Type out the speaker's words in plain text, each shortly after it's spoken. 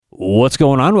What's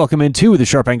going on? Welcome into the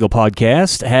Sharp Angle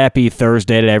Podcast. Happy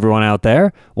Thursday to everyone out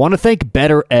there. Want to thank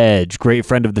Better Edge, great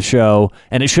friend of the show,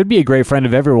 and it should be a great friend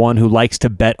of everyone who likes to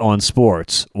bet on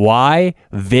sports. Why?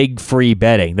 VIG-free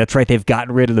betting. That's right, they've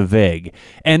gotten rid of the VIG.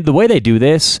 And the way they do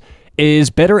this is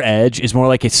Better Edge is more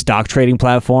like a stock trading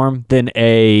platform than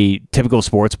a typical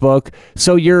sports book.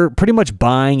 So you're pretty much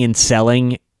buying and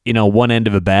selling one end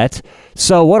of a bet.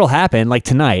 So what'll happen, like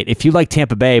tonight, if you like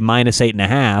Tampa Bay minus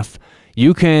 8.5,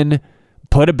 you can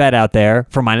put a bet out there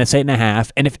for minus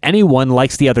 8.5, and if anyone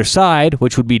likes the other side,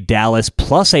 which would be Dallas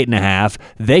plus 8.5,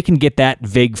 they can get that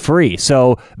VIG free.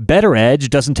 So Better Edge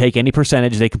doesn't take any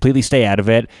percentage; they completely stay out of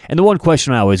it. And the one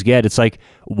question I always get, it's like,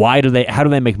 how do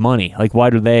they make money? Like, why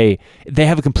do they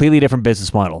have a completely different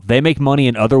business model? They make money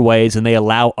in other ways, and they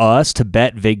allow us to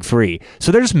bet VIG free.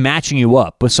 So they're just matching you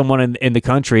up with someone in the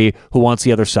country who wants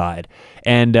the other side.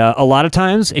 And a lot of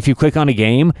times, if you click on a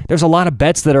game, there's a lot of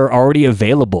bets that are already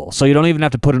available. So you don't even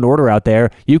have to put an order out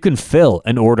there. You can fill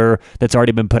an order that's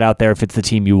already been put out there if it's the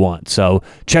team you want. So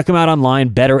check them out online,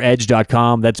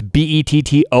 betteredge.com. That's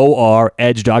BETTOR,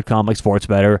 edge.com, like sports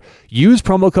better. Use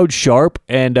promo code SHARP,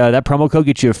 and that promo code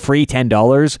gets you a free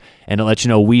 $10, and it'll let you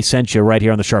know we sent you right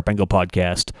here on the Sharp Angle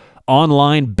Podcast.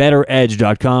 Online,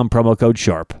 betteredge.com, promo code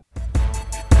SHARP.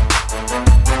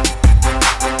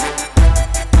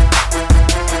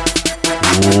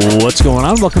 What's going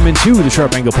on? Welcome into the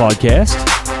Sharp Angle Podcast.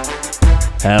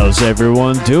 How's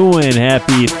everyone doing?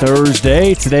 Happy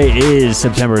Thursday. Today is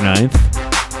September 9th.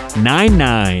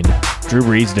 9/9. Drew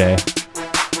Brees Day.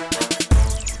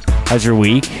 How's your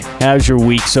week? How's your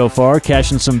week so far?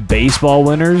 Cashing some baseball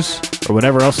winners or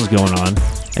whatever else is going on.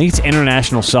 I think it's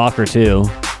international soccer too.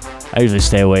 I usually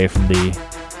stay away from the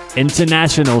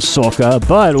international soccer,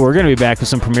 but we're going to be back with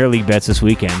some Premier League bets this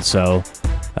weekend, so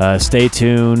stay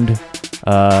tuned.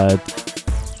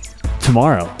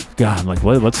 Tomorrow. God, I'm like,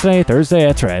 what's today? Thursday?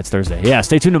 That's right, it's Thursday. Yeah,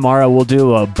 stay tuned tomorrow. We'll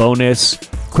do a bonus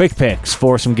quick picks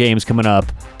for some games coming up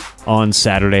on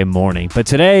Saturday morning. But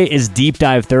today is Deep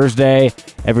Dive Thursday.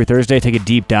 Every Thursday, take a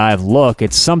deep dive look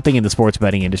at something in the sports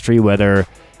betting industry, whether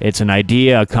it's an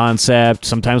idea, a concept.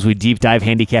 Sometimes we deep dive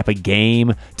handicap a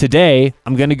game. Today,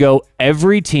 I'm going to go through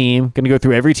every team in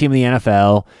the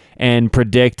NFL and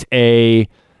predict a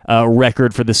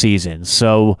record for the season.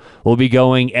 So we'll be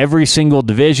going every single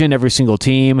division, every single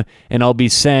team, and I'll be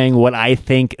saying what I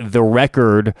think the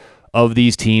record of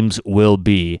these teams will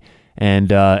be.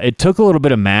 And it took a little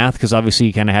bit of math because obviously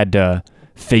you kind of had to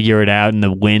figure it out, and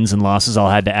the wins and losses all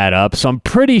had to add up. So I'm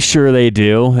pretty sure they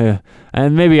do.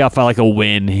 And maybe I'll find like a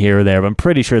win here or there, but I'm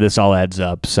pretty sure this all adds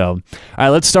up. So, all right,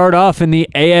 let's start off in the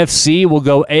AFC. We'll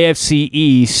go AFC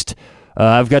East.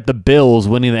 I've got the Bills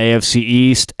winning the AFC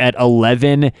East at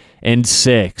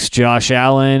 11-6. Josh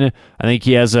Allen, I think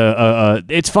he has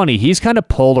it's funny, he's kind of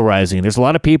polarizing. There's a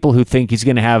lot of people who think he's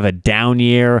going to have a down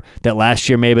year, that last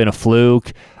year may have been a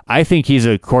fluke. I think he's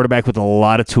a quarterback with a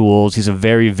lot of tools. He's a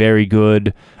very, very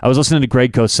good. I was listening to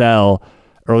Greg Cosell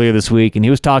earlier this week, and he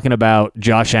was talking about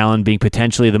Josh Allen being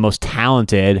potentially the most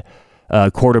talented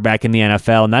quarterback in the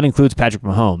NFL, and that includes Patrick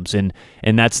Mahomes,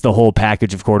 and that's the whole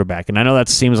package of quarterback. And I know that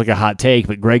seems like a hot take,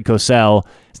 but Greg Cosell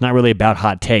is not really about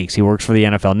hot takes. He works for the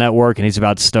NFL Network, and he's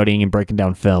about studying and breaking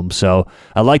down film. So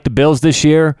I like the Bills this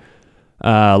year.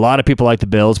 A lot of people like the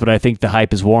Bills, but I think the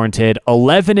hype is warranted.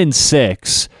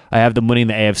 11-6, I have them winning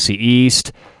the AFC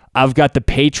East. I've got the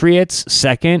Patriots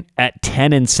second at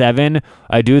 10-7.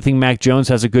 I do think Mac Jones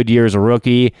has a good year as a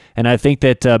rookie, and I think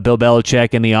that Bill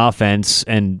Belichick and the offense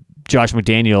and Josh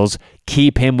McDaniels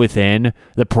keep him within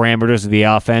the parameters of the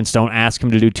offense. Don't ask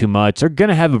him to do too much. They're going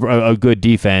to have a good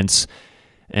defense,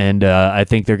 and I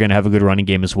think they're going to have a good running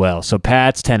game as well. So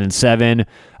Pats 10-7.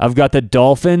 I've got the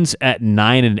Dolphins at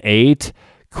 9-8.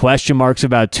 Question marks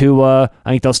about Tua. I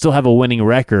think they'll still have a winning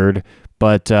record,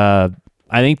 but I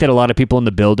think that a lot of people in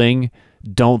the building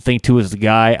don't think Tua's the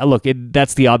guy. Look,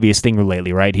 that's the obvious thing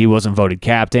lately, right? He wasn't voted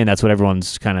captain. That's what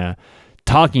everyone's kind of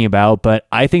talking about, but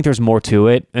I think there's more to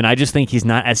it, and I just think he's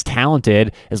not as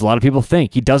talented as a lot of people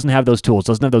think. He doesn't have those tools,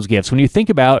 doesn't have those gifts. When you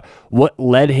think about what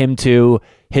led him to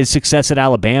his success at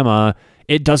Alabama,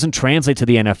 it doesn't translate to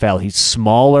the NFL. He's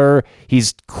smaller,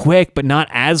 he's quick, but not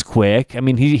as quick. I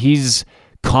mean, he's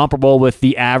comparable with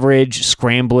the average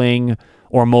scrambling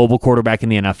or mobile quarterback in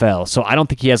the NFL. So I don't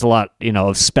think he has a lot,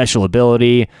 of special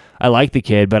ability. I like the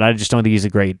kid, but I just don't think he's a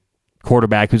great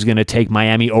quarterback who's going to take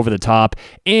Miami over the top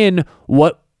in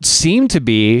what seemed to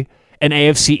be an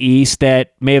AFC East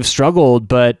that may have struggled,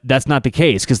 but that's not the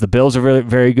case because the Bills are very,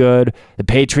 very good. The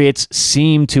Patriots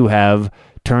seem to have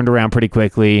turned around pretty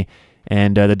quickly,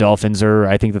 and the Dolphins are,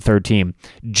 I think, the third team.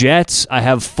 Jets, I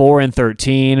have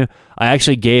 4-13. I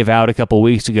actually gave out a couple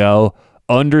weeks ago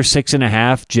under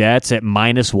 6.5 Jets at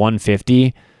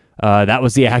 -150. That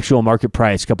was the actual market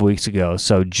price a couple weeks ago.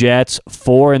 So Jets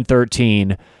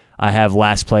 4-13. I have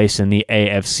last place in the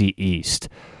AFC East.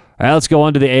 All right, let's go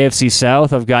on to the AFC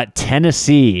South. I've got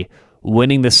Tennessee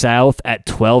winning the South at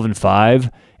 12-5,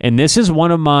 and this is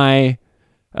one of my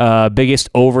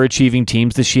biggest overachieving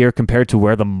teams this year compared to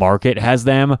where the market has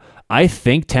them. I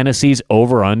think Tennessee's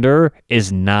over-under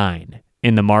is 9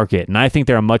 in the market, and I think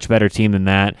they're a much better team than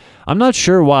that. I'm not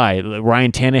sure why.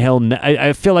 Ryan Tannehill,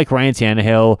 I feel like Ryan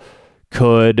Tannehill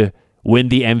could win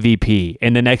the MVP,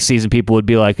 and the next season people would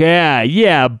be like,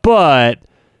 yeah, but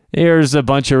there's a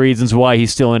bunch of reasons why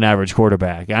he's still an average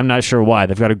quarterback. I'm not sure why.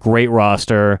 They've got a great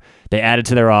roster. They added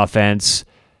to their offense.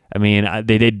 I mean,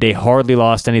 they hardly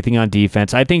lost anything on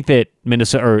defense. I think that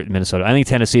Minnesota. I think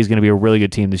Tennessee is going to be a really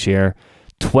good team this year.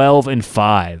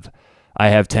 12-5. I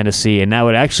have Tennessee, and that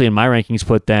would actually, in my rankings,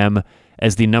 put them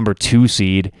as the number 2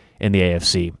 seed in the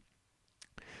AFC.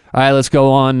 All right, let's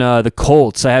go on. The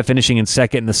Colts, I have finishing in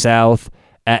second in the South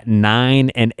at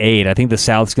 9-8. I think the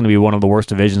South's going to be one of the worst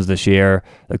divisions this year.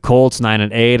 The Colts,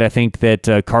 9-8. I think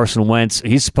that Carson Wentz,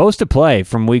 he's supposed to play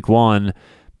from week 1,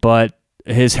 but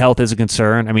his health is a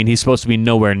concern. I mean, he's supposed to be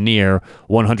nowhere near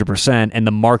 100%, and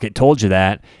the market told you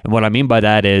that. And what I mean by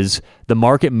that is the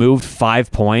market moved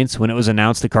 5 points when it was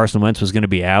announced that Carson Wentz was going to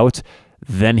be out.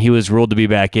 Then he was ruled to be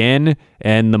back in,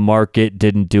 and the market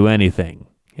didn't do anything.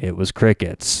 It was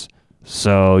crickets.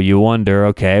 So you wonder,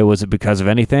 okay, was it because of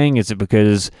anything? Is it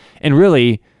because... And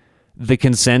really, the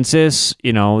consensus,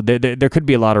 there could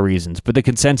be a lot of reasons, but the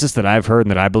consensus that I've heard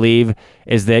and that I believe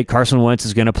is that Carson Wentz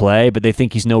is going to play, but they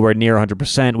think he's nowhere near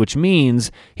 100%, which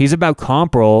means he's about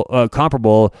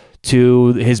comparable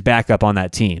to his backup on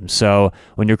that team. So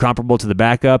when you're comparable to the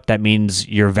backup, that means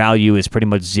your value is pretty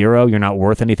much zero. You're not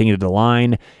worth anything to the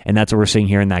line, and that's what we're seeing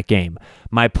here in that game.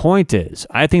 My point is,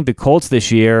 I think the Colts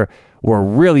this year were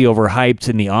really overhyped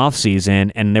in the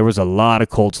offseason, and there was a lot of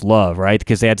Colts love, right?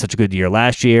 Because they had such a good year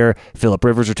last year. Phillip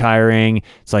Rivers retiring.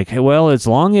 It's like, hey, well, as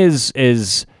long as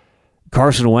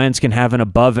Carson Wentz can have an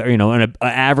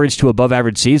average to above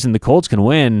average season, the Colts can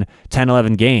win 10,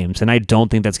 11 games, and I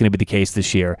don't think that's going to be the case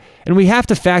this year. And we have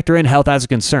to factor in health as a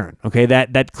concern, okay?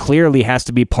 That clearly has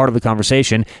to be part of the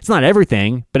conversation. It's not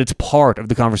everything, but it's part of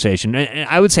the conversation. And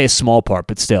I would say a small part,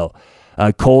 but still.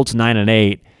 Colts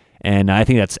 9-8. And I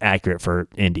think that's accurate for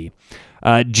Indy.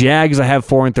 Jags, I have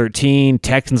 4-13.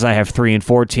 Texans, I have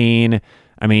 3-14.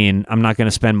 I mean, I'm not going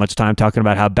to spend much time talking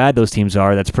about how bad those teams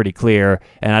are. That's pretty clear.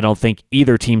 And I don't think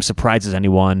either team surprises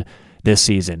anyone this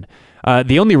season.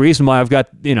 The only reason why I've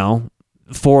got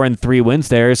 4-3 wins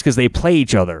there is because they play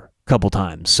each other a couple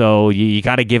times. So you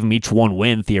got to give them each one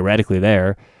win theoretically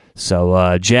there.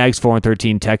 So Jags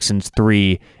 4-13, Texans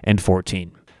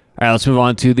 3-14. All right, let's move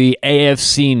on to the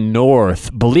AFC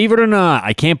North. Believe it or not,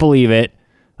 I can't believe it.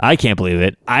 I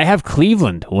have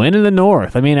Cleveland winning the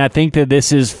North. I mean, I think that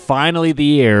this is finally the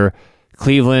year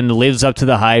Cleveland lives up to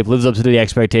the hype, lives up to the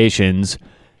expectations.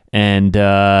 And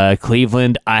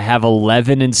Cleveland, I have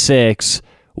 11-6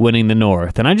 winning the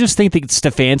North. And I just think that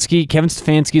Kevin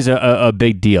Stefanski is a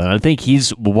big deal. And I think he's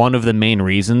one of the main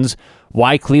reasons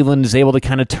why Cleveland is able to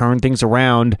kind of turn things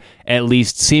around, at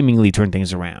least seemingly turn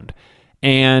things around.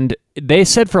 And they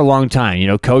said for a long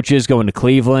time, coaches going to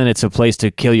Cleveland, it's a place to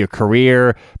kill your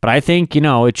career. But I think,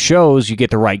 it shows you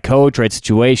get the right coach, right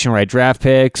situation, right draft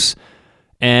picks,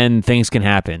 and things can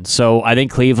happen. So I think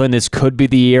Cleveland, this could be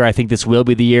the year. I think this will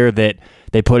be the year that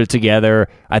they put it together.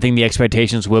 I think the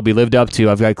expectations will be lived up to.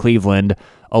 I've got Cleveland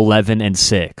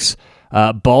 11-6.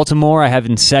 Baltimore, I have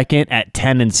in second at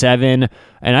 10-7,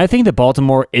 and I think that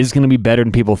Baltimore is going to be better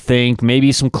than people think.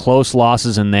 Maybe some close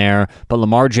losses in there, but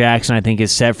Lamar Jackson, I think,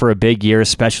 is set for a big year,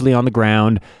 especially on the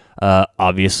ground.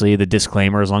 Obviously, the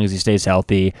disclaimer, as long as he stays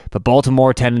healthy. But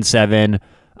Baltimore, 10-7,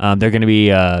 they're going to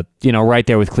be, right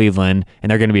there with Cleveland, and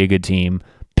they're going to be a good team.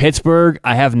 Pittsburgh,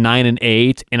 I have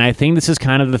 9-8, and I think this is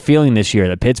kind of the feeling this year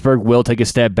that Pittsburgh will take a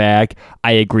step back.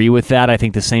 I agree with that. I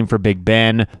think the same for Big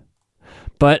Ben.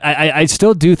 But I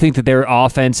still do think that their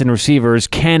offense and receivers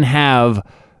can have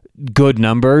good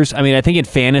numbers. I mean, I think in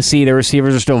fantasy, their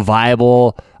receivers are still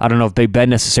viable. I don't know if Big Ben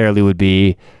necessarily would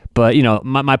be. But,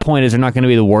 my point is they're not going to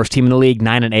be the worst team in the league.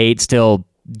 9-8, still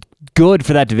good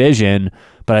for that division.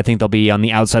 But I think they'll be on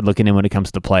the outside looking in when it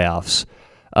comes to the playoffs.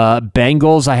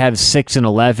 Bengals, I have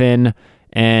 6-11.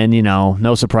 And,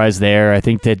 no surprise there. I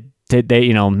think that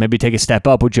they maybe take a step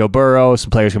up with Joe Burrow, some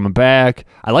players coming back.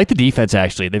 I like the defense,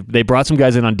 actually. They brought some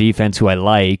guys in on defense who I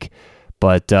like,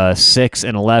 but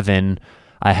 6-11,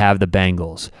 I have the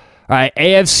Bengals. All right,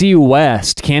 AFC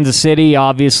West, Kansas City,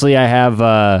 obviously I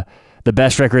have the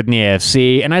best record in the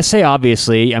AFC. And I say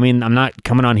obviously, I mean, I'm not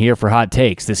coming on here for hot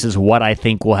takes. This is what I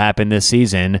think will happen this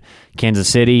season. Kansas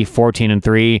City,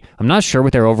 14-3. I'm not sure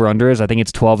what their over-under is. I think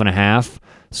it's 12.5.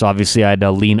 So obviously I'd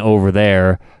lean over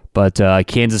there. But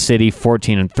Kansas City,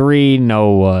 14-3.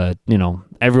 No,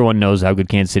 everyone knows how good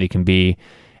Kansas City can be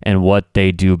and what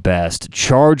they do best.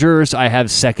 Chargers, I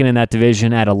have second in that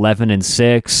division at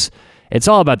 11-6. It's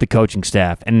all about the coaching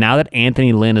staff. And now that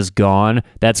Anthony Lynn is gone,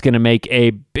 that's going to make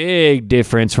a big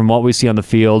difference from what we see on the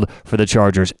field for the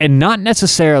Chargers. And not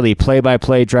necessarily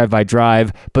play-by-play,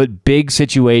 drive-by-drive, but big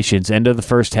situations, end of the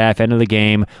first half, end of the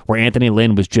game, where Anthony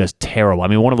Lynn was just terrible. I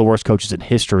mean, one of the worst coaches in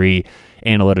history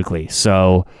analytically.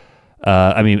 So,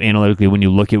 analytically, when you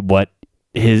look at what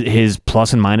his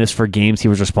plus and minus for games he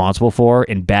was responsible for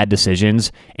in bad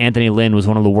decisions, Anthony Lynn was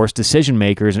one of the worst decision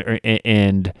makers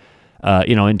and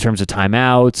in terms of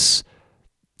timeouts,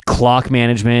 clock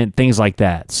management, things like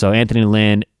that. So Anthony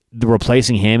Lynn,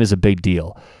 replacing him is a big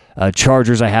deal.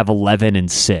 Chargers, I have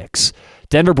 11-6.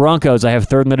 Denver Broncos, I have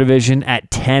third in the division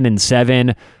at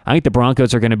 10-7. I think the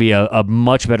Broncos are going to be a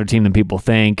much better team than people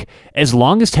think. As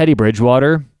long as Teddy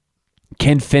Bridgewater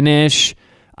can finish,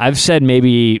 I've said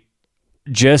maybe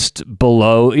just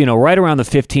below, right around the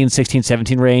 15, 16,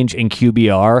 17 range in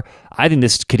QBR, I think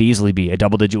this could easily be a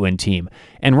double-digit win team.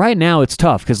 And right now it's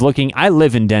tough because I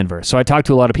live in Denver, so I talk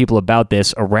to a lot of people about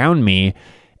this around me,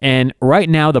 and right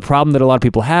now the problem that a lot of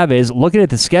people have is looking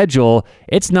at the schedule,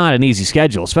 it's not an easy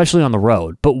schedule, especially on the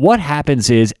road. But what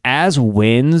happens is as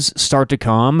wins start to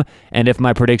come, and if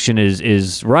my prediction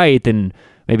is right, then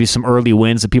maybe some early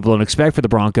wins that people don't expect for the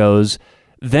Broncos,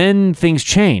 then things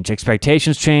change.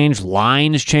 Expectations change,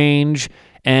 lines change,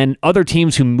 and other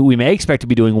teams who we may expect to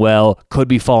be doing well could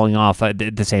be falling off at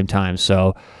the same time.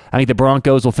 So I think the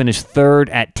Broncos will finish third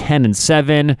at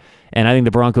 10-7, and I think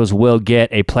the Broncos will get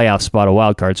a playoff spot, a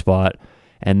wild card spot.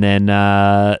 And then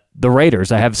the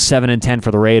Raiders, I have 7-10 for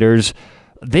the Raiders.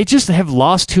 They just have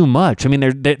lost too much. I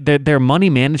mean, their money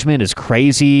management is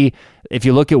crazy. If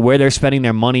you look at where they're spending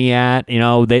their money at,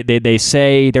 they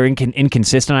say they're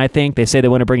inconsistent, I think. They say they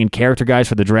want to bring in character guys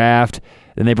for the draft.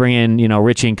 Then they bring in,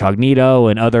 Richie Incognito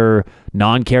and other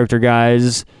non-character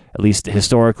guys, at least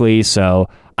historically. So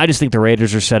I just think the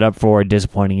Raiders are set up for a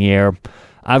disappointing year.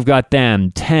 I've got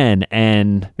them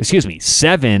 7-10.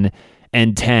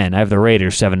 I have the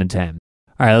Raiders 7-10.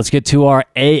 All right, let's get to our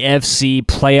AFC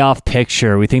playoff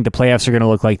picture. We think the playoffs are going to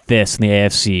look like this in the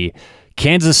AFC.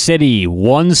 Kansas City,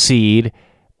 1 seed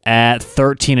at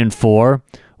 13-4.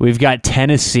 We've got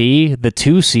Tennessee, the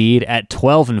 2 seed at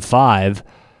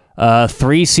 12-5.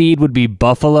 3 seed would be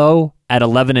Buffalo at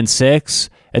 11-6,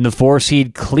 and the 4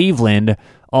 seed Cleveland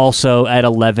also at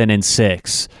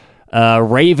 11-6.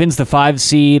 Ravens, the 5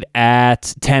 seed at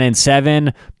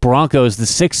 10-7. Broncos, the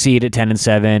 6 seed at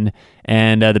 10-7.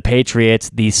 And the Patriots,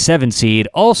 the 7 seed,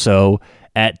 also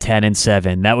at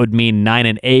 10-7. That would mean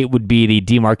 9-8 would be the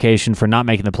demarcation for not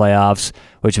making the playoffs,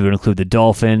 which would include the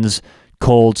Dolphins,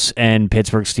 Colts, and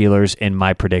Pittsburgh Steelers in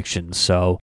my predictions.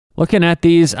 So looking at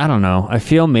these, I don't know. I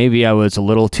feel maybe I was a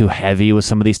little too heavy with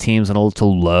some of these teams and a little too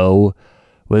low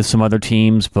with some other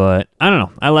teams, but I don't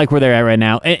know. I like where they're at right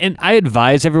now. And I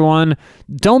advise everyone,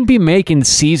 don't be making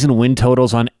season win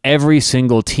totals on every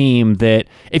single team. That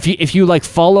if you like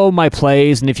follow my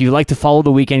plays and if you like to follow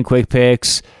the weekend quick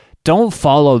picks, don't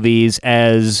follow these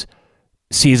as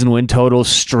season win totals,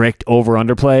 strict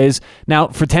over-under plays. Now,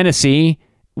 for Tennessee,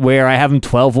 where I have them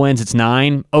 12 wins, it's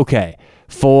 9. Okay.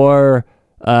 For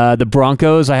the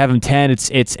Broncos, I have them 10. It's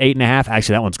 8.5.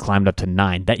 Actually, that one's climbed up to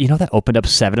 9. That opened up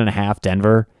 7.5.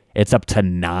 Denver. It's up to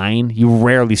 9. You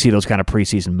rarely see those kind of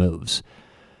preseason moves.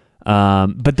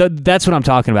 But that's what I'm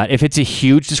talking about. If it's a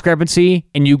huge discrepancy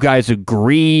and you guys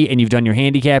agree and you've done your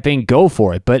handicapping, go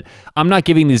for it. But I'm not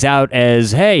giving these out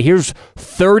as, hey, here's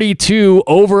 32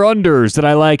 over-unders that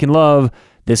I like and love.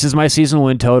 This is my season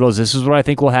win totals. This is what I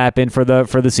think will happen for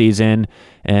the season.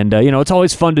 And, it's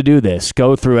always fun to do this.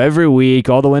 Go through every week,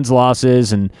 all the wins,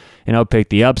 losses, and, pick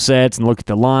the upsets and look at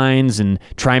the lines and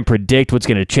try and predict what's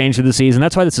going to change for the season.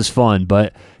 That's why this is fun,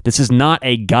 but this is not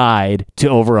a guide to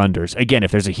over-unders. Again, if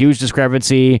there's a huge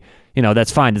discrepancy,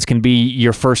 that's fine. This can be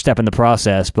your first step in the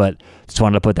process, but just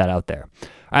wanted to put that out there.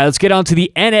 All right, let's get on to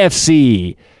the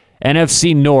NFC.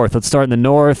 NFC North. Let's start in the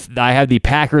North. I have the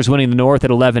Packers winning the North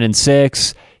at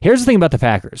 11-6. Here's the thing about the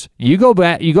Packers. You go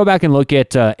back and look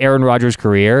at Aaron Rodgers'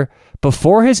 career.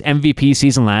 Before his MVP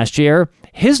season last year,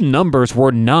 his numbers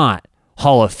were not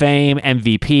Hall of Fame,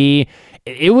 MVP.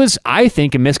 It was, I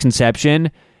think, a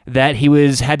misconception that he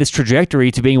had this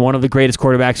trajectory to being one of the greatest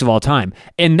quarterbacks of all time.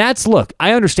 And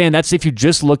I understand that's if you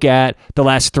just look at the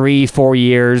last 3-4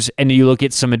 years and you look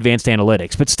at some advanced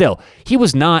analytics, but still, he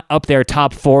was not up there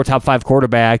top 4, top 5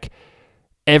 quarterback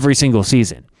every single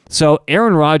season. So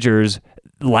Aaron Rodgers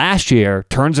last year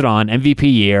turns it on, MVP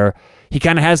year. He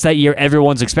kind of has that year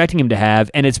everyone's expecting him to have,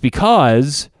 and it's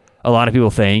because a lot of people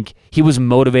think he was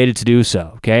motivated to do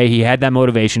so. Okay, he had that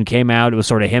motivation, came out, it was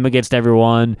sort of him against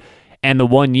everyone. And the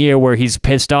 1 year where he's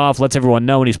pissed off, lets everyone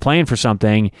know when he's playing for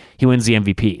something, he wins the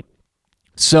MVP.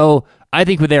 So I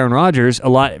think with Aaron Rodgers, a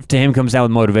lot to him comes down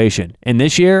with motivation. And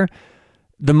this year,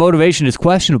 the motivation is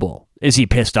questionable. Is he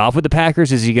pissed off with the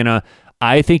Packers?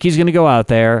 I think he's going to go out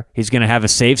there. He's going to have a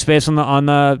safe space on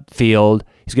the field.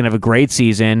 He's going to have a great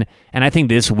season. And I think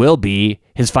this will be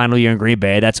his final year in Green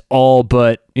Bay. That's all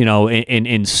but,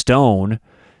 in stone.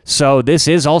 So this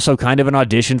is also kind of an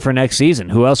audition for next season.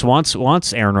 Who else wants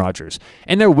Aaron Rodgers?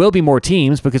 And there will be more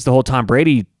teams because the whole Tom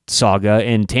Brady saga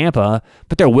in Tampa,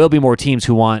 but there will be more teams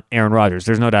who want Aaron Rodgers.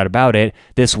 There's no doubt about it.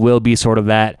 This will be sort of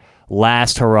that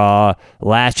last hurrah,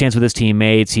 last chance with his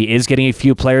teammates. He is getting a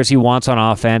few players he wants on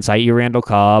offense, i.e. Randall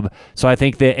Cobb. So I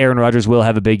think that Aaron Rodgers will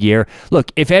have a big year.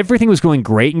 Look, if everything was going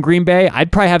great in Green Bay,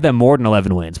 I'd probably have them more than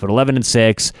 11 wins, but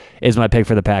 11-6 is my pick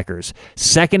for the Packers.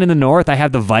 Second in the North, I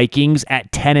have the Vikings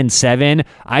at 10-7.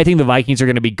 I think the Vikings are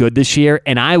going to be good this year,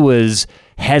 and I was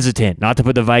hesitant not to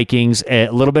put the Vikings a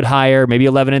little bit higher, maybe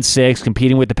 11-6,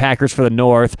 competing with the Packers for the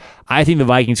North. I think the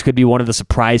Vikings could be one of the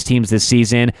surprise teams this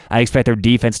season. I expect their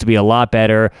defense to be a lot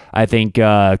better. I think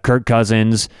Kirk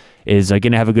Cousins is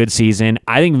going to have a good season.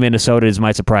 I think Minnesota is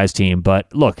my surprise team.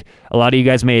 But look, a lot of you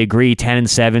guys may agree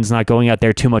 10-7 is not going out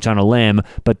there too much on a limb,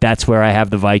 but that's where I have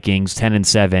the Vikings,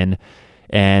 10-7.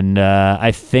 And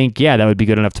I think, that would be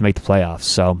good enough to make the playoffs.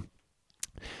 So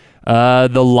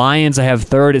the Lions I have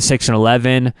third at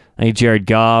 6-11. I think Jared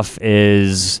Goff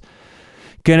is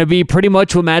going to be pretty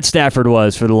much what Matt Stafford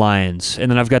was for the Lions. And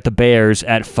then I've got the Bears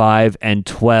at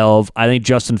 5-12. I think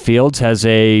Justin Fields has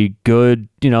a good,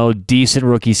 decent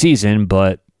rookie season,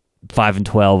 but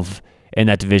 5-12 in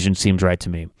that division seems right to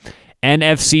me.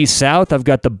 NFC South, I've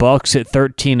got the Bucs at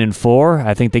 13-4.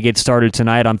 I think they get started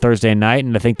tonight on Thursday night,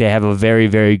 and I think they have a very,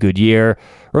 very good year.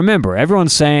 Remember,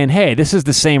 everyone's saying, hey, this is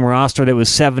the same roster that was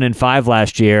 7-5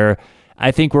 last year.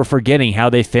 I think we're forgetting how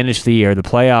they finished the year, the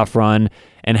playoff run,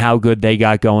 and how good they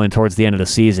got going towards the end of the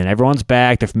season. Everyone's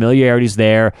back. Their familiarity's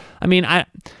there. I mean,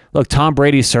 look, Tom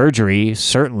Brady's surgery,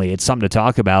 certainly, it's something to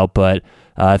talk about, but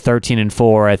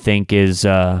 13-4, I think, is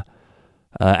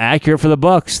accurate for the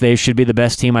Bucs. They should be the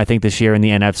best team, I think, this year in the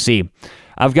NFC.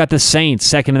 I've got the Saints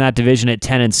second in that division at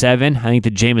 10-7. I think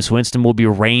that Jameis Winston will be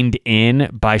reined in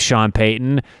by Sean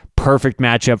Payton. Perfect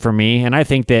matchup for me. And I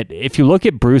think that if you look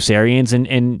at Bruce Arians and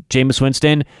Jameis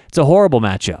Winston, it's a horrible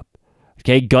matchup.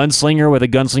 Okay, gunslinger with a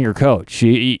gunslinger coach.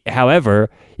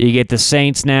 However, you get the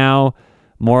Saints now,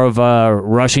 more of a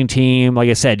rushing team.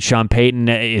 Like I said, Sean Payton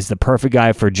is the perfect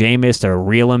guy for Jameis to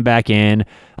reel him back in.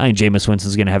 I think Jameis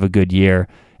Winston's going to have a good year.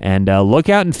 And look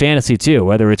out in fantasy, too,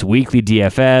 whether it's weekly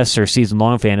DFS or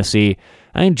season-long fantasy.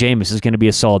 I think Jameis is going to be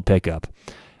a solid pickup.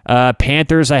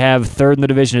 Panthers, I have third in the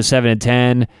division at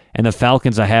 7-10, and the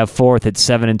Falcons, I have fourth at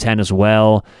 7-10 as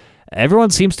well. Everyone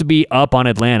seems to be up on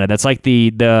Atlanta. That's like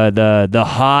the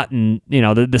hot and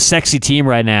the sexy team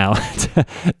right now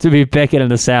to be picking in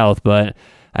the South. But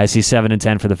I see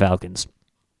 7-10 for the Falcons.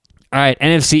 All right,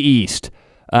 NFC East.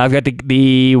 I've got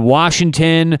the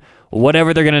Washington,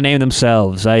 whatever they're going to name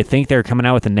themselves. I think they're coming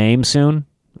out with a name soon.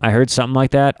 I heard something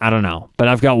like that. I don't know. But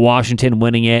I've got Washington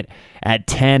winning it at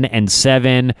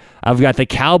 10-7. I've got the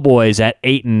Cowboys at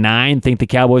 8-9. Think the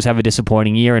Cowboys have a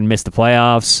disappointing year and miss the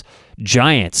playoffs.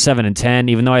 Giants 7-10,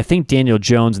 even though I think Daniel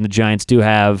Jones and the Giants do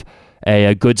have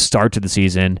a good start to the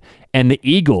season. And the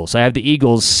Eagles, I have the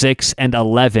Eagles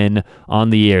 6-11 on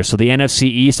the year. So the NFC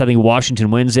East, I think Washington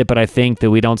wins it, but I think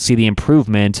that we don't see the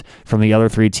improvement from the other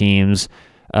three teams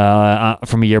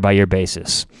from a year-by-year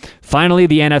basis. Finally,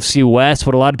 the NFC West,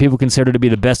 what a lot of people consider to be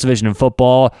the best division in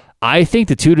football. I think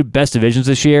the two best divisions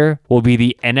this year will be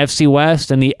the NFC West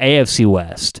and the AFC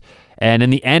West. And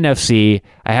in the NFC,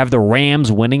 I have the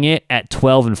Rams winning it at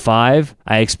 12-5.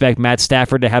 I expect Matt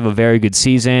Stafford to have a very good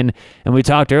season. And we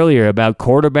talked earlier about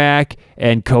quarterback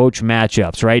and coach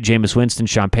matchups, right? Jameis Winston,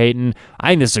 Sean Payton. I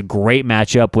think this is a great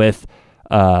matchup with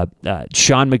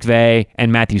Sean McVay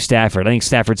and Matthew Stafford. I think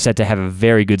Stafford's set to have a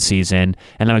very good season,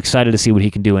 and I'm excited to see what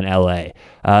he can do in LA.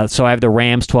 So I have the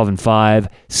Rams 12-5,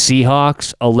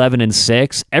 Seahawks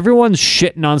 11-6. Everyone's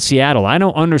shitting on Seattle. I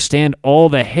don't understand all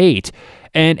the hate.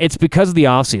 And it's because of the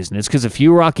offseason. It's because a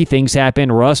few rocky things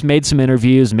happened. Russ made some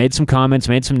interviews, made some comments,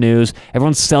 made some news.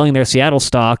 Everyone's selling their Seattle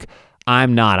stock.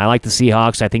 I'm not. I like the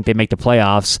Seahawks. I think they make the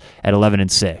playoffs at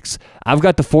 11-6. I've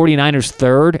got the 49ers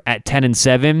third at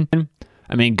 10-7.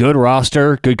 I mean, good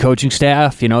roster, good coaching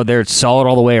staff. They're solid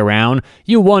all the way around.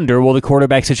 You wonder, will the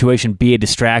quarterback situation be a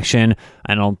distraction?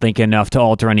 I don't think enough to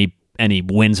alter any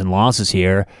wins and losses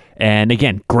here. And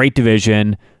again, great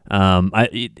division.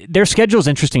 Their schedule is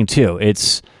interesting too.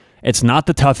 It's not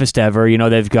the toughest ever.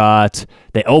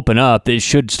 They open up. They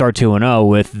should start 2-0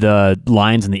 with the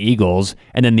Lions and the Eagles.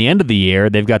 And then the end of the year,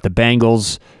 they've got the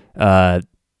Bengals,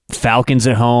 Falcons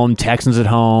at home, Texans at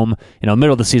home.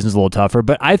 Middle of the season's a little tougher.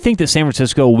 But I think that San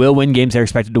Francisco will win games they're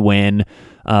expected to win.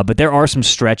 But there are some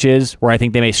stretches where I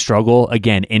think they may struggle,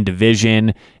 again, in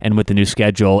division and with the new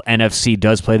schedule. NFC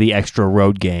does play the extra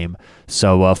road game.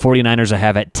 So 49ers I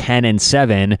have at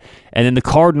 10-7. And then the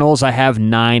Cardinals I have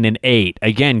 9-8.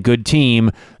 Again, good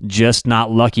team, just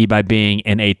not lucky by being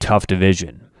in a tough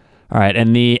division. All right,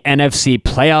 and the NFC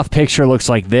playoff picture looks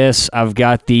like this. I've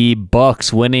got the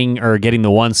Bucs winning or getting the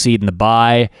 1 seed in the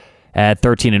bye at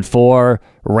 13-4,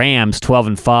 Rams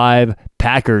 12-5,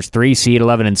 Packers 3 seed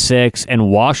 11-6, and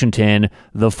Washington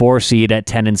the 4 seed at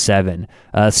 10-7.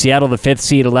 Seattle the 5th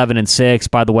seed 11-6.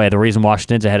 By the way, the reason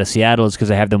Washington's ahead of Seattle is because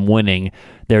I have them winning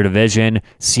their division.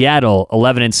 Seattle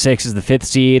 11-6 is the 5th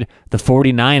seed. The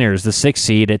 49ers the 6th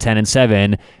seed at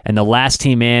 10-7, and the last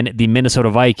team in, the Minnesota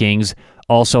Vikings,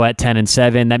 also at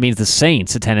 10-7. That means the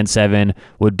Saints at 10-7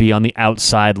 would be on the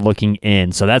outside looking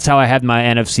in. So that's how I have my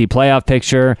NFC playoff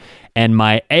picture and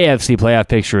my AFC playoff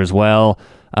picture as well.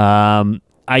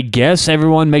 I guess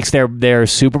everyone makes their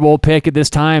Super Bowl pick at this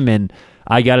time, and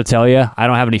I got to tell you, I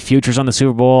don't have any futures on the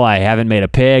Super Bowl. I haven't made a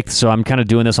pick, so I'm kind of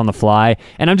doing this on the fly.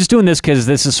 And I'm just doing this because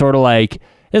this is sort of like,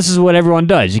 this is what everyone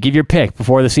does. You give your pick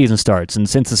before the season starts. And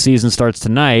since the season starts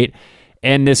tonight,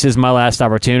 and this is my last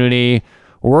opportunity,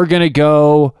 we're going to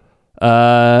go,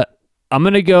 I'm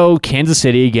going to go Kansas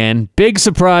City again. Big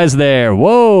surprise there.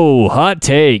 Whoa, hot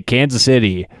take, Kansas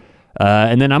City.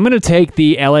 And then I'm going to take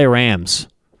the LA Rams.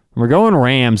 We're going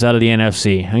Rams out of the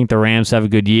NFC. I think the Rams have a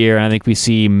good year, and I think we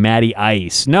see Matty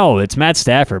Ice. No, it's Matt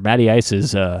Stafford. Matty Ice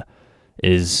is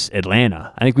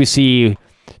Atlanta. I think we see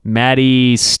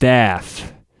Matty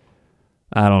Staff.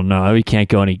 I don't know. We can't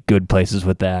go any good places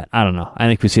with that. I don't know. I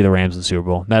think we see the Rams in the Super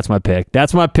Bowl. That's my pick.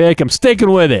 I'm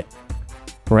sticking with it.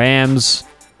 Rams,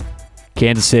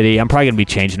 Kansas City. I'm probably going to be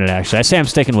changing it, actually. I say I'm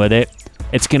sticking with it.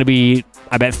 It's going to be,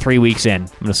 I bet, 3 weeks in. I'm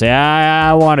going to say,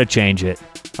 I want to change it.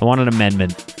 I want an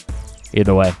amendment.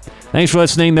 Either way. Thanks for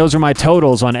listening. Those are my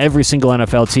totals on every single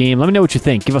NFL team. Let me know what you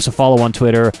think. Give us a follow on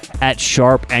Twitter at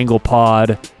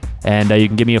SharpAnglePod. And you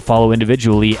can give me a follow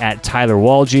individually at Tyler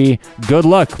Walgie. Good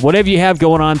luck. Whatever you have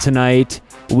going on tonight.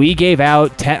 We gave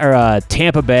out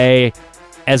Tampa Bay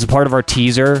as a part of our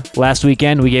teaser last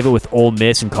weekend. We gave it with Ole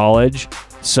Miss in college.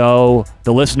 So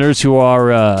the listeners who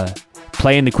are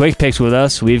playing the quick picks with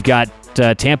us, we've got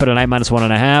Tampa tonight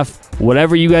 -1.5.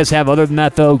 Whatever you guys have other than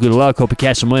that, though, good luck. Hope you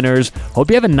catch some winners. Hope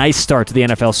you have a nice start to the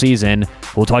NFL season.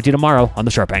 We'll talk to you tomorrow on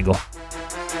The Sharp Angle.